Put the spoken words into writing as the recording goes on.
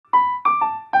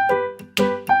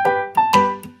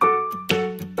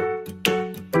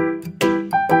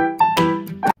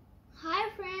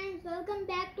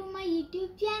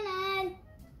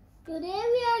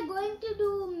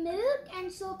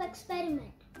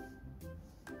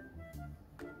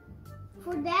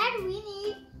For that we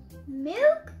need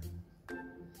milk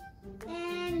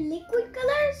and liquid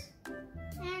colors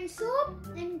and soap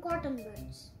and cotton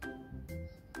buds.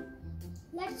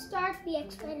 Let's start the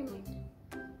experiment.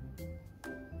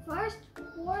 First,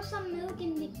 pour some milk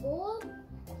in the bowl.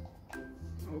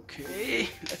 Okay,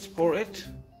 let's pour it.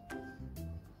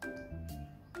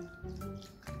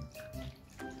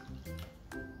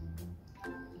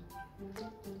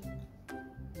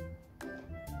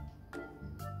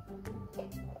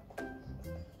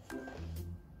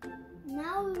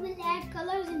 Now we will add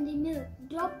colors in the milk,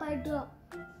 drop by drop.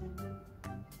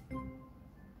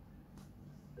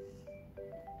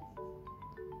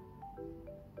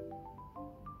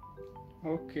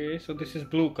 Okay, so this is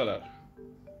blue color.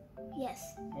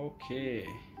 Yes. Okay,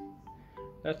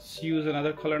 let's use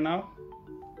another color now.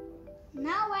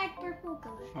 Now add purple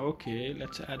color. Okay,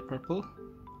 let's add purple.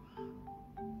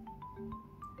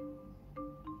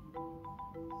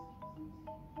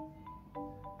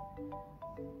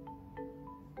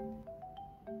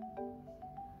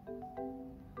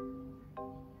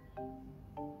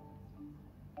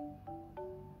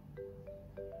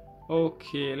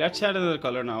 Okay, let's add another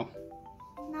color now.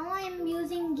 Now I am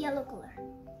using yellow color.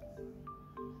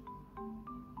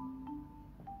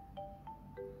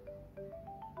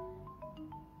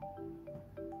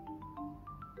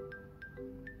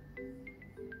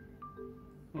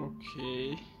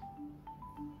 Okay.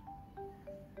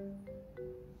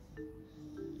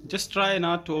 Just try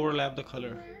not to overlap the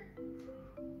color.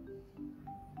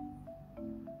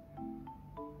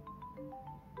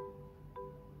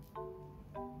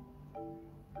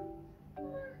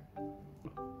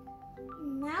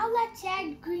 Now let's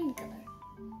add green color.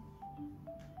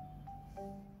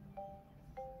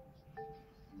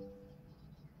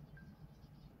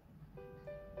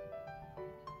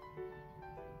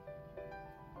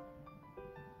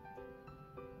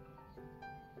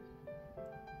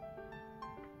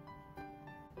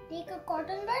 Take a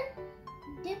cotton bud,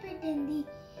 dip it in the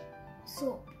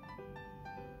soap.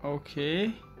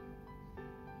 Okay.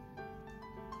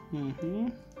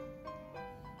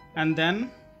 And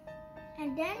then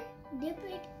Dip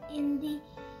it in the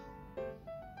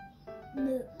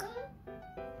milk.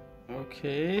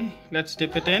 okay, let's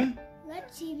dip it in.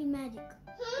 Let's see the magic.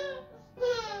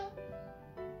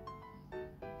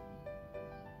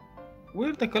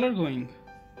 Where's the color going?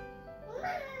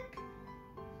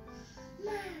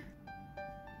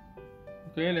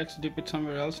 Okay, let's dip it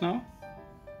somewhere else now.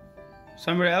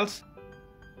 Somewhere else.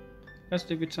 Let's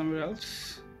dip it somewhere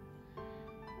else.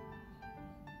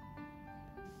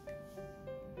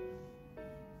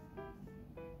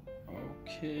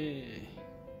 Okay.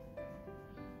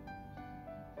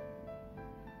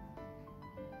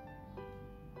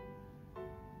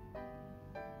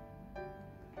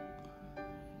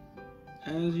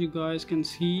 As you guys can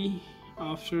see,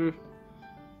 after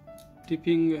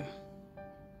dipping,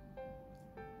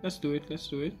 let's do it.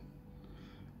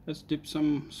 Let's dip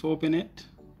some soap in it.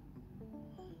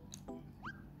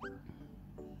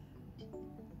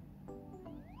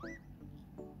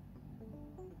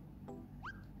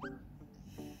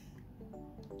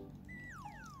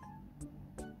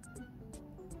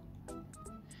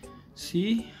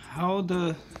 See how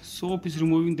the soap is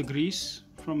removing the grease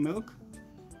from milk?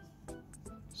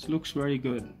 This looks very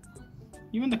good.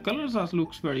 Even the colors also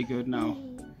looks very good now.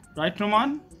 Right,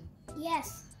 Ruman?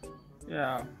 Yes.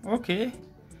 Yeah, okay.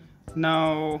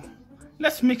 Now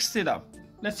let's mix it up.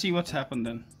 Let's see what's happened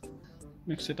then.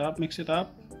 Mix it up.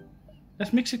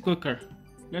 Let's mix it quicker.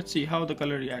 Let's see how the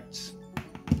color reacts.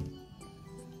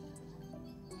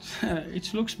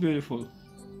 It looks beautiful.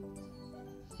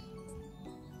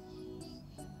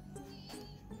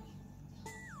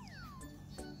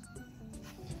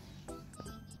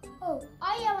 Oh,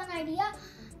 I have an idea.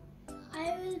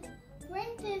 I will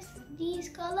print these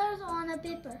colors on a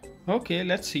paper. Okay,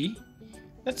 let's see.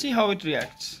 Let's see how it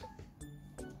reacts.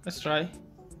 Let's try.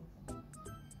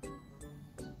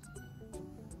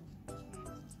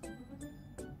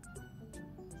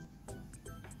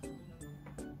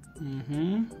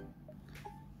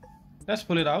 Let's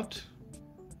pull it out.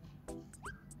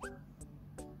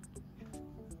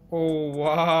 Oh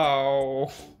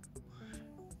wow.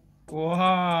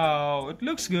 Wow, it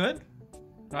looks good,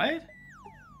 right?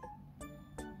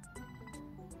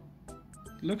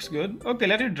 Looks good. Okay,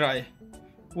 let it dry.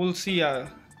 We'll see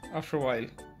after a while.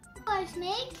 Let's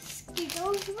make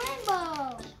Skittles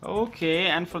rainbow. Okay,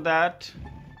 and for that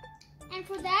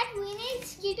we need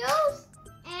Skittles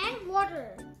and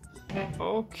water.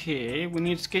 Okay, we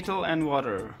need Skittle and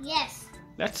water. Yes.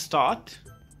 Let's start.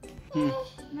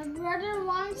 My brother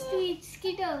wants to eat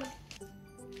Skittles.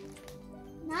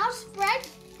 Now spread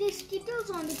the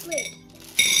Skittles on the plate.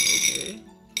 Okay.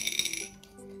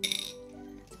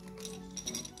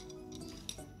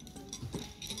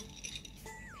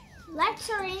 Let's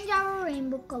arrange our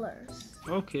rainbow colors.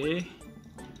 Okay.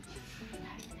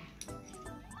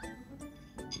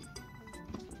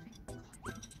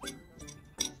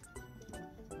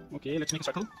 Okay, let's make a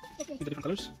circle Okay. with the different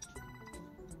colors.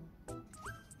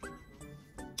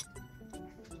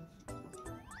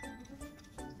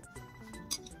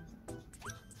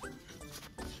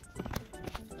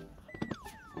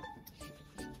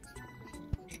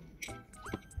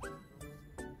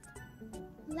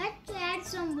 Let's add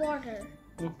some water.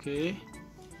 Okay.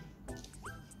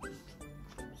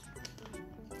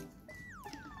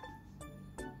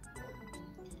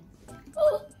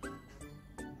 Oh.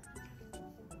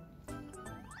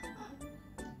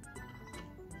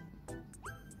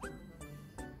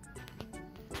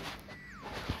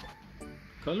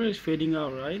 Color is fading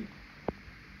out, right?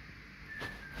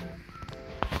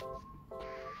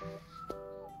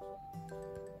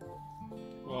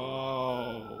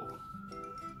 Wow.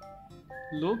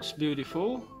 Looks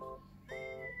beautiful.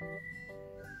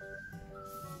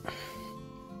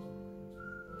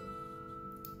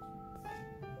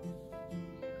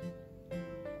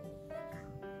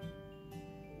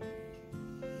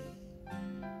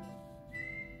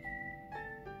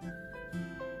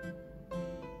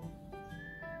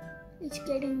 It's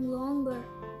getting longer.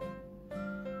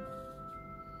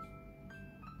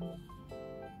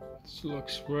 This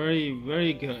looks very,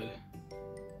 very good.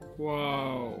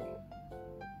 Wow.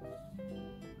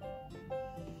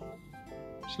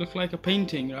 This looks like a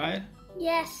painting, right?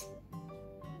 Yes.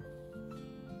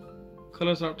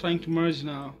 Colors are trying to merge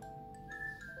now.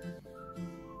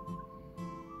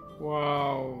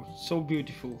 Wow, so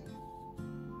beautiful.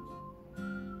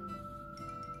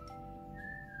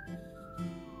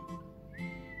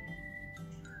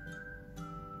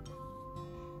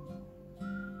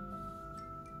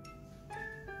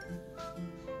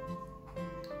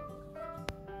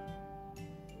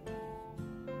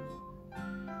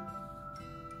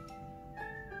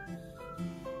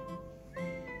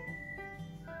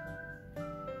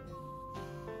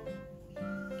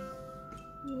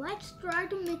 Let's try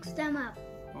to mix them up.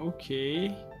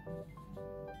 Okay.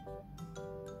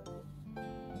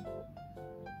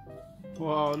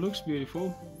 Wow, looks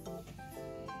beautiful.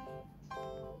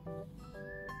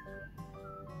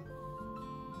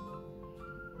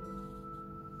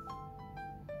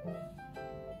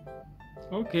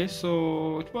 Okay,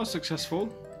 so it was successful.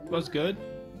 It was good.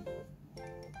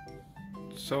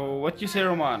 So what you say,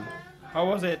 Roman? How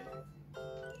was it?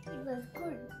 It was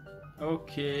good.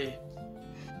 Okay.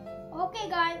 Okay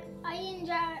guys,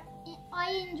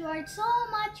 I enjoyed so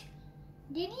much.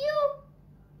 Did you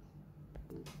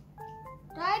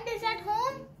try this at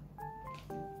home?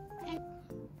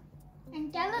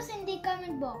 And tell us in the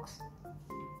comment box.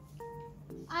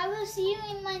 I will see you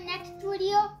in my next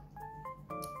video.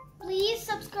 Please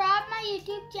subscribe my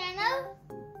YouTube channel.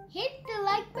 Hit the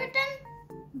like button.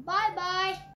 Bye bye.